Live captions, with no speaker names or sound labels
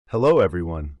Hello,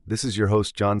 everyone. This is your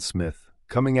host, John Smith,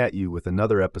 coming at you with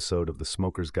another episode of the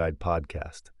Smoker's Guide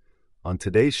podcast. On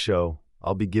today's show,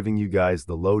 I'll be giving you guys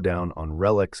the lowdown on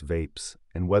RELX vapes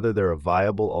and whether they're a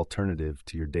viable alternative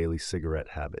to your daily cigarette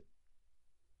habit.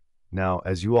 Now,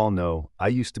 as you all know, I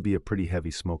used to be a pretty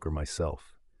heavy smoker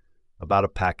myself, about a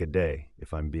pack a day,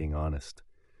 if I'm being honest.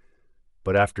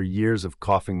 But after years of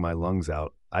coughing my lungs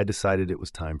out, I decided it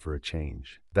was time for a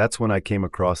change. That's when I came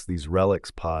across these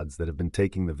RELX pods that have been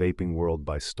taking the vaping world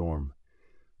by storm.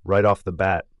 Right off the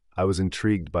bat, I was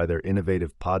intrigued by their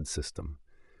innovative pod system.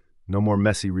 No more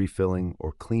messy refilling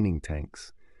or cleaning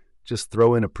tanks. Just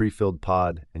throw in a pre-filled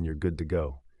pod and you're good to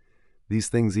go. These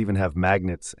things even have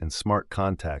magnets and smart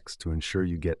contacts to ensure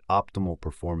you get optimal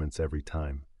performance every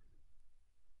time.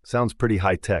 Sounds pretty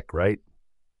high-tech, right?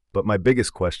 But my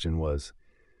biggest question was,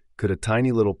 could a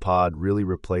tiny little pod really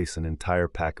replace an entire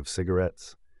pack of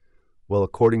cigarettes? Well,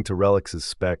 according to RELX's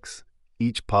specs,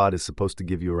 each pod is supposed to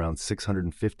give you around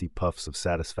 650 puffs of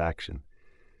satisfaction.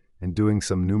 And doing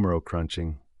some numero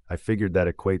crunching, I figured that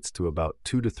equates to about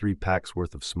 2 to 3 packs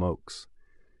worth of smokes.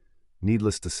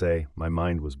 Needless to say, my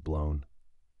mind was blown.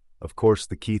 Of course,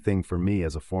 the key thing for me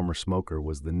as a former smoker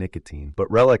was the nicotine, but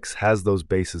RELX has those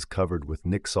bases covered with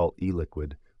Nic Salt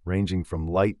e-liquid, ranging from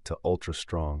light to ultra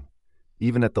strong.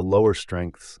 Even at the lower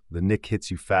strengths, the Nic hits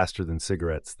you faster than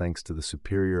cigarettes thanks to the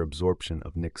superior absorption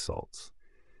of Nic salts.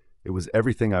 It was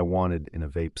everything I wanted in a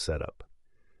vape setup.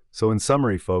 So in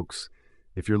summary, folks,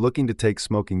 if you're looking to take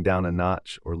smoking down a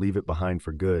notch or leave it behind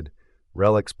for good,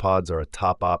 RELX pods are a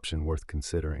top option worth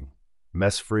considering.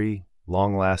 Mess-free,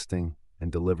 long-lasting,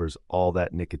 and delivers all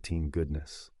that nicotine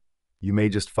goodness. You may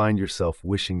just find yourself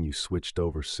wishing you switched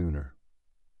over sooner.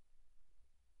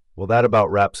 Well, that about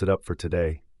wraps it up for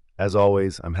today. As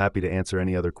always, I'm happy to answer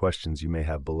any other questions you may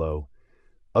have below.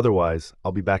 Otherwise,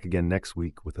 I'll be back again next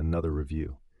week with another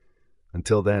review.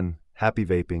 Until then, happy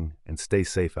vaping and stay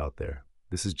safe out there.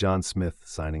 This is John Smith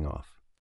signing off.